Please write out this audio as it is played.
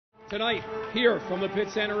Tonight, here from the pit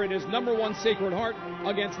center, it is number 1 Sacred Heart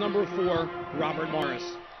against number 4 Robert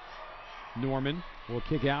Morris. Norman will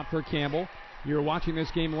kick out for Campbell. You're watching this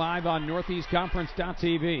game live on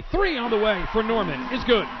NortheastConference.tv. 3 on the way for Norman is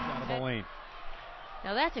good. Out of the lane.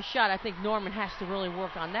 Now that's a shot I think Norman has to really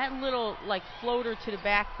work on. That little floater to the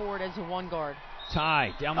backboard as a one guard.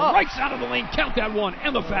 Ty down the right side of the lane. Count that one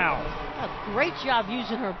and the foul. A great job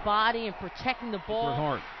using her body and protecting the ball. Sacred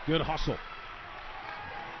Heart. Good hustle.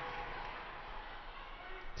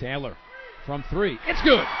 Taylor from 3. It's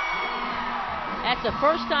good. That's the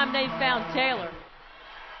first time they've found Taylor.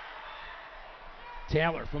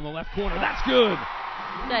 Taylor from the left corner. That's good.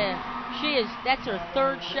 That's her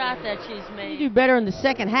 3rd shot that she's made. You do better in the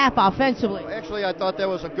second half offensively. Actually, I thought that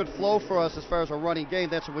was a good flow for us as far as a running game.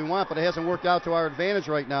 That's what we want, but it hasn't worked out to our advantage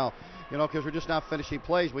right now. You know, because we're just not finishing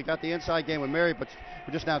plays. We got the inside game with Mary, but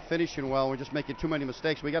we're just not finishing well. We're just making too many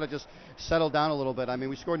mistakes. We got to just settle down a little bit. I mean,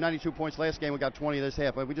 we scored 92 points last game. We got 20 this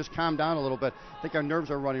half, but we just calmed down a little bit. I think our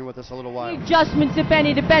nerves are running with us a little while. Adjustments, if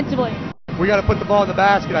any, defensively. We got to put the ball in the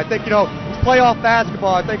basket. I think, it's playoff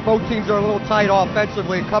basketball. I think both teams are a little tight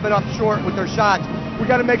offensively and coming up short with their shots. We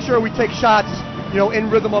got to make sure we take shots, in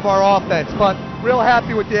rhythm of our offense. But real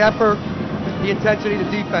happy with the effort, the intensity, the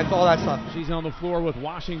defense, all that stuff. She's on the floor with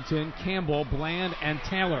Washington, Campbell, Bland, and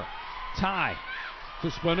Taylor. Ty to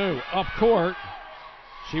Spanu up court.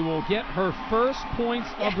 She will get her first points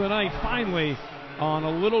of the night finally on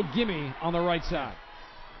a little gimme on the right side.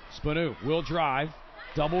 Spanu will drive.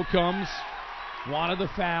 Double comes. Wanted the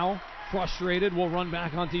foul. Frustrated. Will run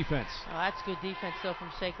back on defense. Oh, that's good defense, though,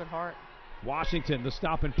 from Sacred Heart. Washington, the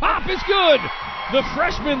stop and pop is good. The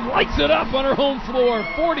freshman lights it up on her home floor.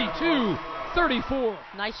 42-34.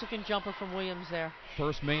 Nice looking jumper from Williams there.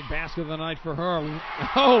 First made basket of the night for her.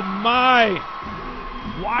 Oh my!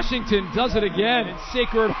 Washington does it again, and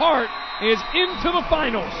Sacred Heart is into the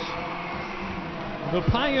finals. The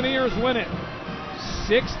Pioneers win it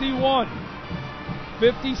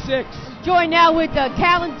 61-56. Joined now with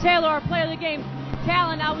Callan Taylor, our player of the game.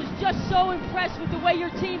 Callan, I was just so impressed with the way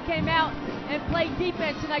your team came out and played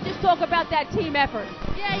defense, and I just talk about that team effort.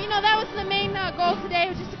 Yeah, that was the main goal today,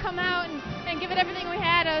 was just to come out and give it everything we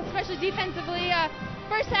had, especially defensively.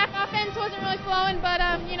 First half offense wasn't really flowing, but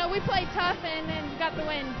we played tough and got the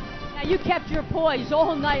win. Now you kept your poise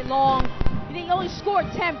all night long. You only scored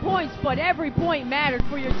 10 points, but every point mattered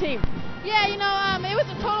for your team. Yeah, it was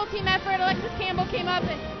a total team effort. Alexis Campbell came up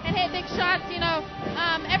and hit big shots.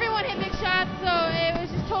 Everyone hit big shots, so it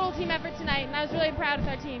was just total team effort tonight, and I was really proud of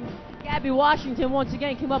our team. Gabby Washington once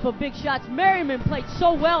again came up with big shots. Merriman played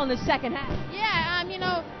so well in the second half. Yeah,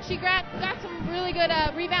 she got some really good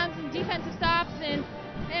rebounds and defensive stops, and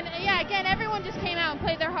yeah, again, everyone just came out and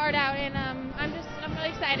played their heart out, and I'm really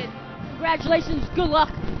excited. Congratulations, good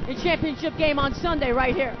luck in championship game on Sunday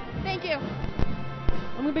right here. Thank you.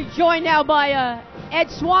 I'm going to be joined now by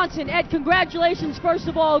Ed Swanson. Ed, congratulations, first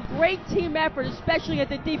of all. Great team effort, especially at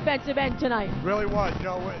the defensive end tonight. Really was.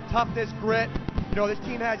 Toughness, grit. This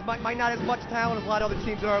team might not have as much talent as a lot of other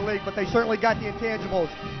teams in our league, but they certainly got the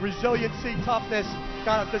intangibles. Resiliency, toughness.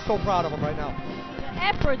 God, I'm just so proud of them right now. The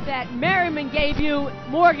effort that Merriman gave you,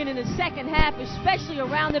 Morgan, in the second half, especially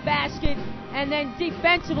around the basket, and then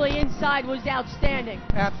defensively inside, was outstanding.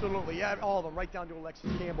 Absolutely. Yeah, all of them, right down to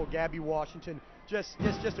Alexis Campbell, Gabby Washington. Just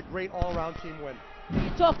a great all-around team win. You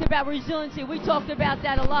talked about resiliency. We talked about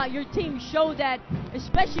that a lot. Your team showed that,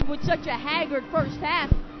 especially with such a haggard first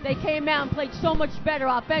half. They came out and played so much better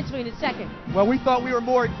offensively in the second. Well, we thought we were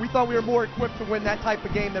more equipped to win that type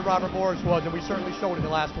of game than Robert Morris was, and we certainly showed it in the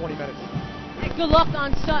last 20 minutes. And good luck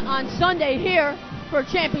on Sunday here for a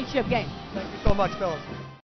championship game. Thank you so much, fellas.